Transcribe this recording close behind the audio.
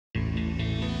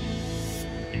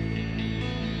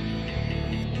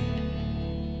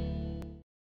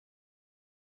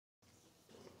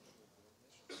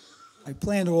I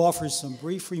plan to offer some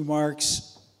brief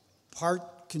remarks,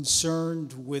 part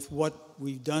concerned with what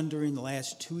we've done during the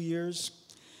last 2 years,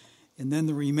 and then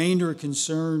the remainder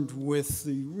concerned with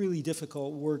the really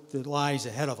difficult work that lies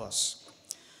ahead of us.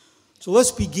 So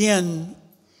let's begin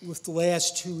with the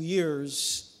last 2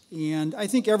 years, and I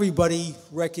think everybody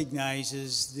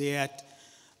recognizes that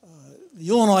the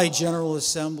Illinois General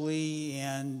Assembly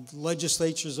and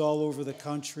legislatures all over the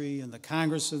country and the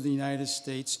Congress of the United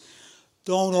States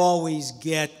don't always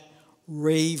get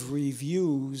rave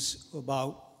reviews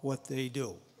about what they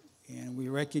do. And we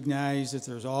recognize that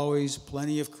there's always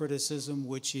plenty of criticism,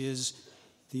 which is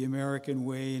the American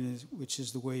way and which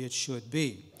is the way it should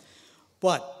be.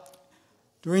 But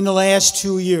during the last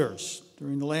 2 years,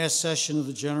 during the last session of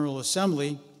the General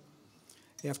Assembly,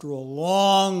 after a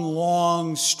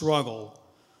long struggle,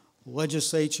 the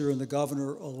legislature and the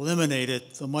governor eliminated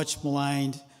the much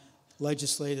maligned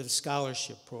legislative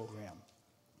scholarship program.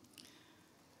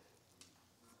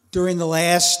 During the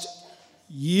last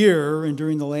year and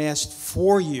during the last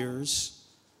 4 years,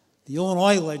 the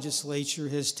Illinois legislature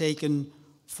has taken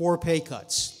 4 pay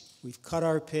cuts. We've cut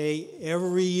our pay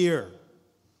every year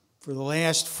for the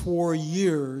last 4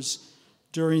 years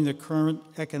during the current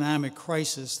economic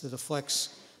crisis that afflicts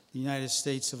the United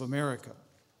States of America.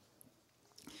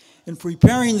 In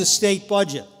preparing the state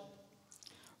budget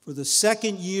for the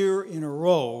second year in a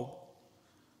row,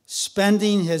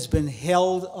 spending has been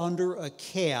held under a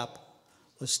cap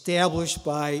established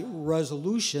by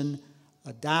resolution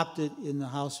adopted in the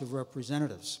House of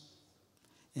Representatives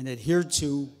and adhered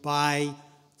to by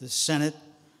the Senate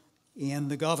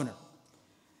and the governor.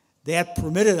 That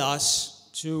permitted us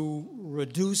to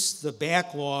reduce the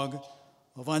backlog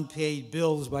of unpaid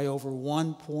bills by over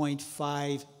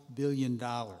 $1.5 billion.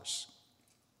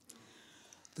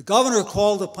 The governor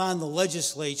called upon the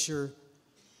legislature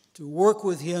to work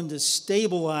with him to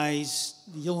stabilize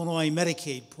the Illinois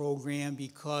Medicaid program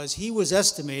because he was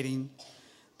estimating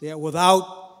that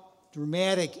without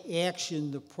dramatic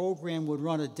action, the program would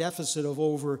run a deficit of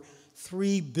over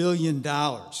 $3 billion.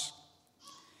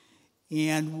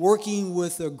 And working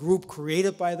with a group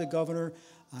created by the governor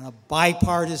on a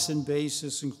bipartisan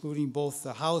basis, including both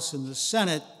the House and the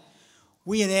Senate,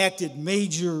 we enacted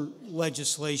major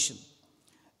legislation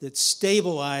that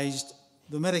stabilized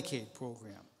the Medicaid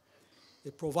program.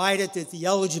 It provided that the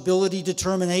eligibility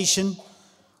determination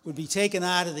would be taken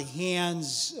out of the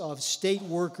hands of state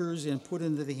workers and put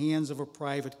into the hands of a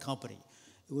private company.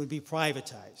 It would be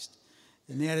privatized,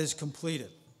 and that is completed.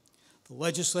 The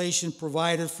legislation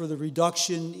provided for the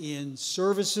reduction in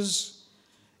services,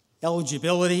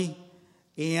 eligibility,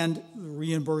 and the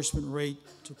reimbursement rate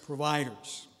to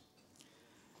providers.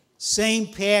 Same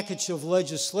package of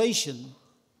legislation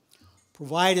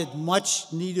provided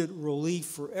much-needed relief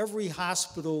for every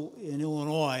hospital in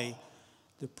Illinois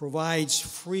that provides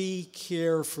free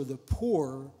care for the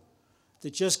poor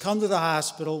that just come to the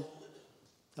hospital,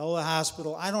 tell the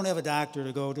hospital, I don't have a doctor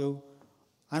to go to,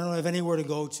 I don't have anywhere to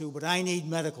go to, but I need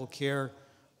medical care.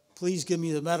 Please give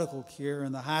me the medical care,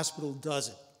 and the hospital does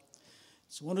it.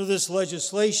 So under this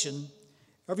legislation,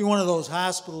 every one of those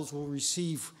hospitals will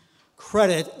receive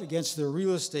credit against their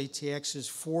real estate taxes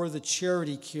for the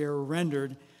charity care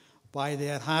rendered by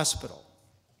that hospital.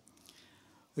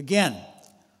 Again,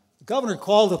 the governor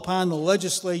called upon the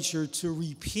legislature to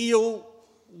repeal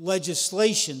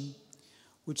legislation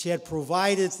which had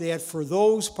provided that for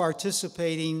those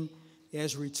participating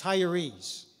as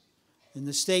retirees in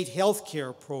the state health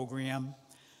care program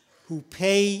who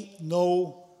pay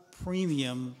no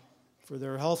premium for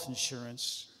their health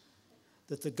insurance,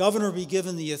 that the governor be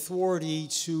given the authority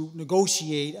to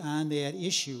negotiate on that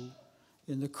issue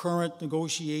in the current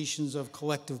negotiations of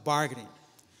collective bargaining.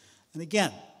 And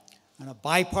again, on a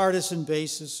bipartisan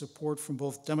basis, support from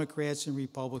both Democrats and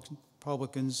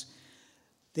Republicans,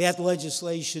 that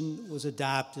legislation was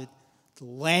adopted. The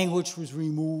language was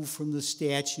removed from the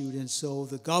statute, and so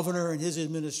the governor and his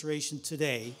administration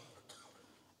today,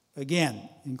 again,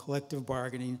 in collective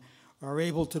bargaining, are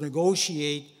able to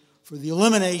negotiate for the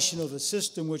elimination of a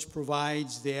system which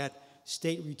provides that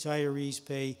state retirees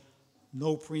pay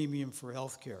no premium for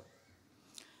health care.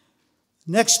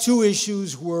 Next 2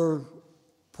 issues were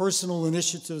personal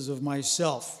initiatives of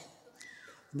myself.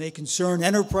 And they concern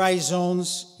enterprise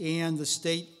zones and the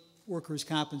state workers'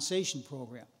 compensation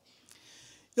program.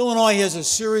 Illinois has a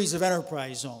series of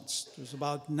enterprise zones. There's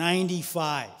about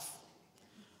 95.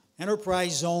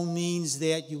 Enterprise zone means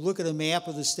that you look at a map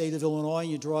of the state of Illinois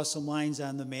and you draw some lines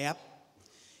on the map.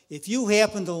 If you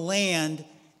happen to land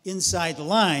inside the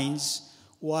lines,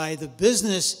 why the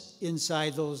business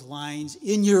inside those lines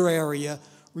in your area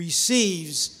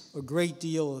receives a great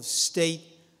deal of state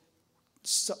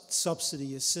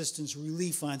subsidy, assistance,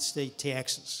 relief on state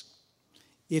taxes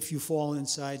if you fall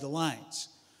inside the lines.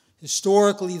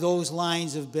 Historically, those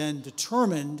lines have been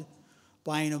determined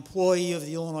by an employee of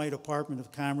the Illinois Department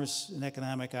of Commerce and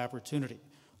Economic Opportunity,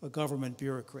 a government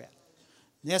bureaucrat.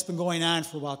 And that's been going on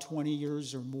for about 20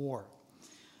 years or more.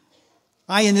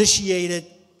 I initiated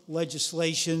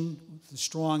legislation with the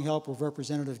strong help of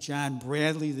Representative John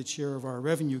Bradley, the chair of our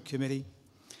Revenue Committee,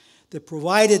 that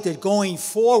provided that going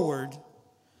forward,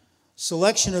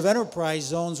 selection of enterprise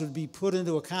zones would be put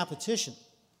into a competition.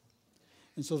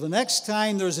 And so the next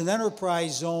time there's an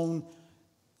enterprise zone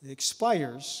that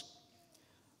expires,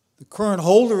 the current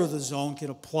holder of the zone can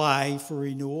apply for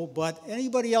renewal, but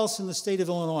anybody else in the state of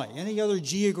Illinois, any other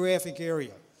geographic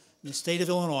area in the state of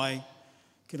Illinois,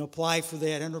 can apply for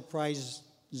that enterprise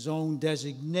zone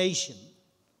designation,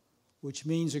 which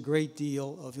means a great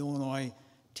deal of Illinois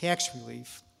tax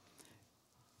relief.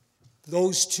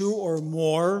 Those two or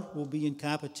more will be in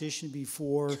competition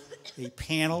before a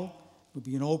panel. It will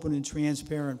be an open and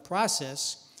transparent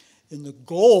process, and the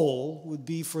goal would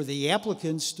be for the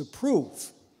applicants to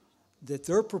prove that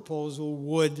their proposal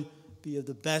would be of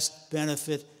the best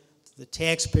benefit to the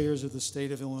taxpayers of the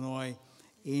state of Illinois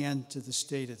and to the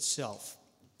state itself.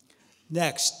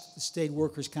 Next, the State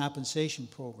Workers' Compensation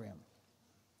Program.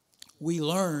 We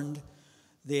learned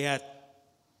that,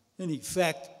 in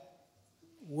effect,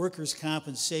 workers'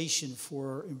 compensation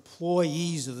for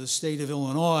employees of the state of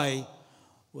Illinois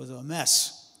was a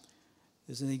mess.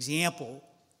 As an example,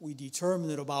 we determined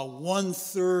that about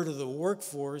 1/3 of the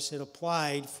workforce had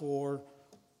applied for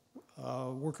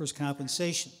workers'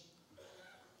 compensation.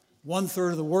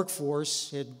 1/3 of the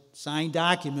workforce had signed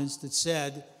documents that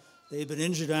said they had been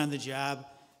injured on the job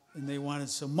and they wanted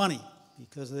some money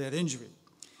because of that injury.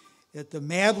 At the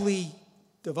Mably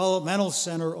Developmental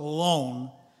Center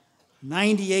alone,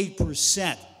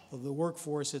 98% of the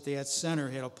workforce at that center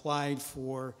had applied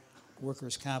for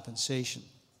workers' compensation.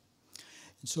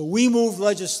 And so we moved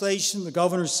legislation, the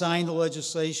governor signed the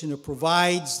legislation that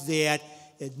provides that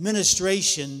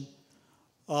administration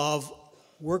of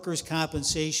workers'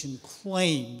 compensation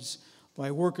claims by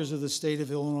workers of the state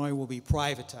of Illinois will be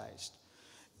privatized.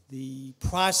 The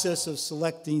process of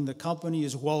selecting the company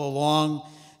is well along.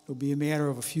 It'll be a matter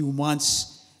of a few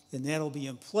months, and that'll be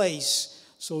in place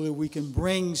so that we can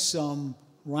bring some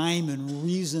rhyme and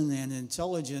reason and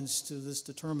intelligence to this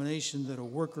determination that a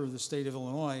worker of the state of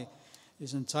Illinois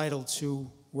is entitled to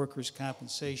workers'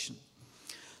 compensation.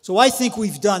 So I think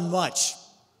we've done much.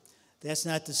 That's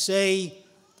not to say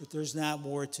that there's not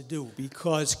more to do,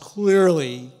 because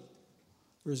clearly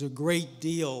there's a great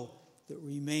deal that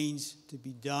remains to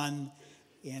be done,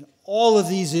 and all of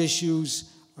these issues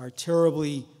are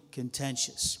terribly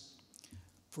contentious.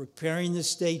 Preparing the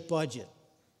state budget,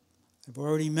 I've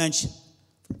already mentioned,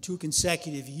 for 2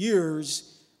 consecutive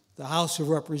years, the House of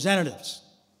Representatives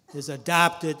has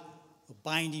adopted a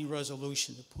binding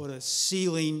resolution to put a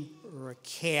ceiling or a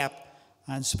cap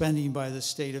on spending by the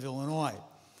state of Illinois.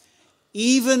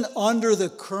 Even under the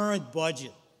current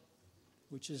budget,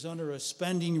 which is under a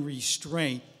spending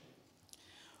restraint,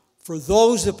 for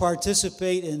those that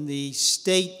participate in the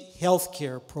state health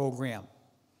care program,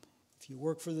 if you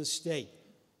work for the state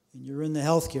and you're in the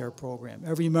health care program,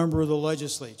 every member of the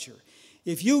legislature,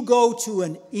 if you go to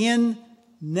an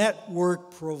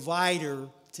in-network provider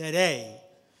today,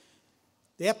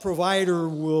 that provider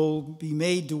will be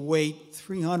made to wait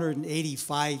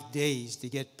 385 days to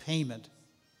get payment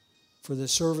for the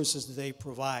services that they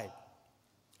provide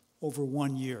over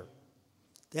 1 year.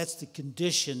 That's the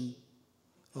condition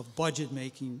of budget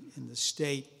making in the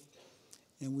state.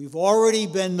 And we've already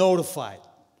been notified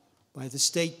by the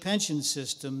state pension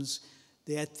systems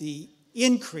that the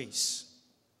increase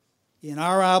in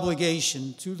our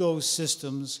obligation to those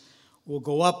systems will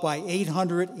go up by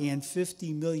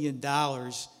 $850 million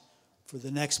for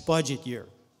the next budget year.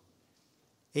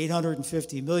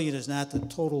 $850 million is not the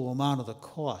total amount of the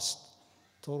cost.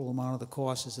 The total amount of the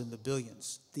cost is in the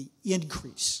billions. The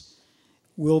increase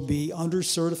will be, under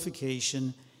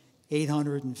certification,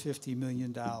 $850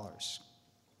 million.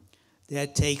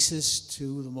 That takes us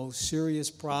to the most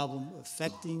serious problem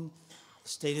affecting the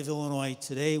state of Illinois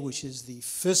today, which is the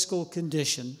fiscal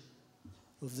condition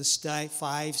of the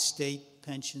 5 state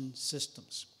pension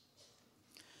systems.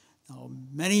 Now,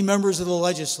 many members of the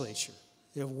legislature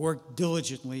have worked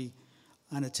diligently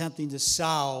on attempting to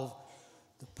solve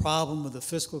the problem of the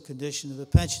fiscal condition of the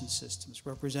pension systems.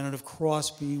 Representative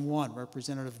Cross being one,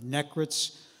 Representative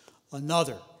Nekritz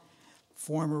another,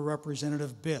 former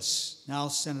Representative Biss, now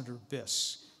Senator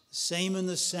Biss. Same in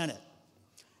the Senate.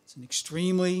 It's an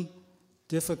extremely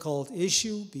difficult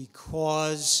issue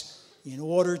because in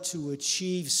order to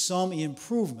achieve some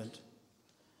improvement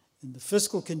in the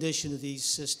fiscal condition of these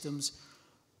systems,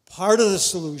 part of the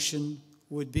solution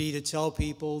would be to tell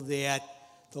people that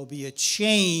there'll be a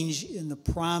change in the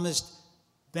promised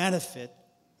benefit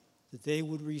that they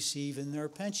would receive in their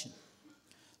pension.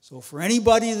 So for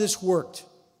anybody that's worked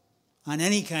on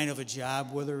any kind of a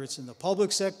job, whether it's in the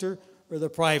public sector or the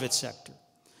private sector,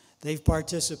 they've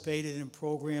participated in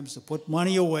programs to put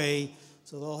money away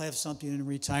so they'll have something in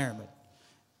retirement.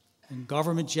 In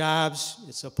government jobs,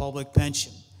 it's a public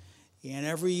pension. And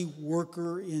every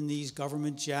worker in these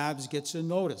government jobs gets a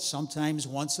notice, sometimes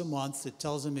once a month, that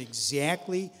tells them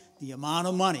exactly the amount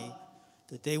of money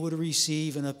that they would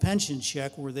receive in a pension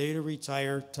check were they to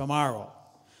retire tomorrow.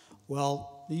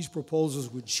 Well, these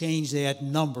proposals would change that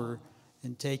number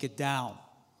and take it down.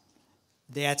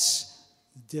 That's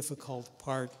the difficult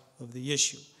part of the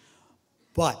issue.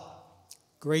 But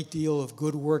a great deal of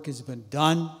good work has been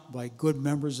done by good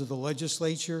members of the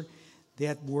legislature.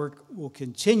 That work will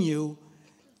continue,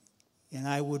 and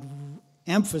I would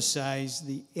emphasize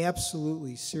the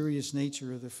absolutely serious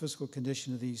nature of the fiscal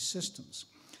condition of these systems.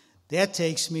 That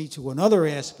takes me to another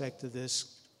aspect of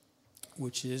this,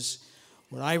 which is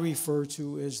what I refer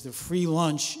to as the free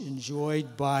lunch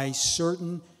enjoyed by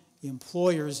certain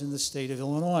employers in the state of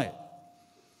Illinois.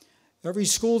 Every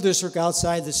school district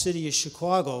outside the city of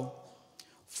Chicago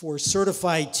for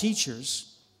certified teachers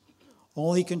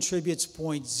only contributes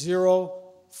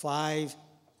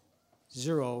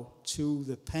 0.050 to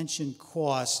the pension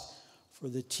cost for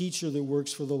the teacher that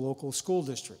works for the local school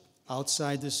district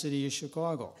outside the city of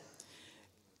Chicago.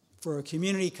 For a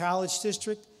community college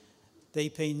district, they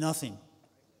pay nothing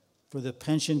for the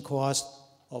pension cost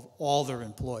of all their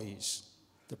employees,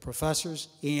 the professors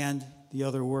and the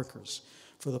other workers.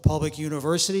 For the public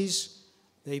universities,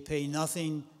 they pay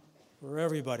nothing for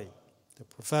everybody, the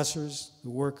professors, the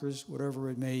workers, whatever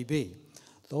it may be.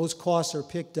 Those costs are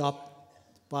picked up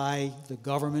by the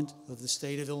government of the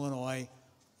state of Illinois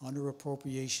under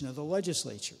appropriation of the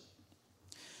legislature.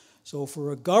 So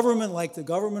for a government like the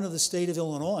government of the state of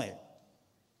Illinois,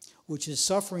 which is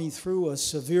suffering through a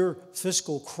severe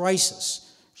fiscal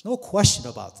crisis, there's no question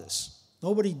about this.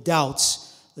 Nobody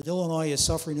doubts that Illinois is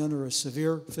suffering under a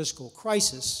severe fiscal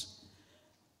crisis.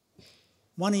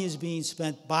 Money is being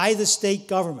spent by the state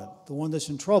government, the one that's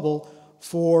in trouble,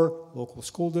 for local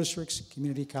school districts,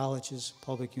 community colleges,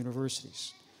 public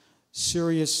universities.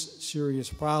 Serious, serious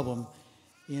problem.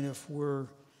 And if we're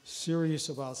serious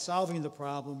about solving the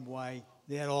problem, why,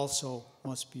 that also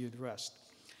must be addressed.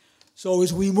 So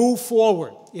as we move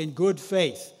forward in good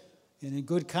faith and in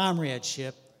good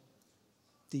comradeship,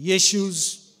 the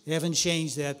issues haven't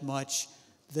changed that much.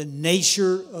 The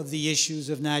nature of the issues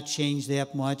have not changed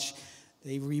that much.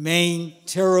 They remain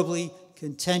terribly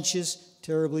contentious,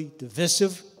 terribly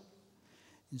divisive.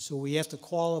 And so we have to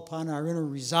call upon our inner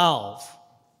resolve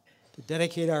to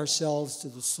dedicate ourselves to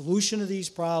the solution of these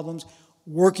problems,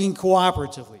 working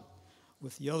cooperatively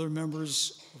with the other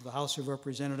members of the House of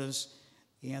Representatives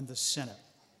and the Senate.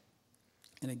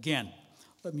 And again,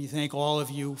 let me thank all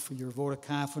of you for your vote of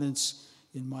confidence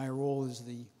in my role as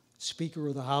the Speaker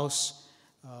of the House.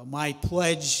 My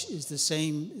pledge is the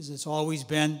same as it's always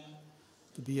been,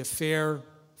 to be a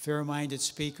fair-minded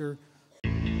speaker,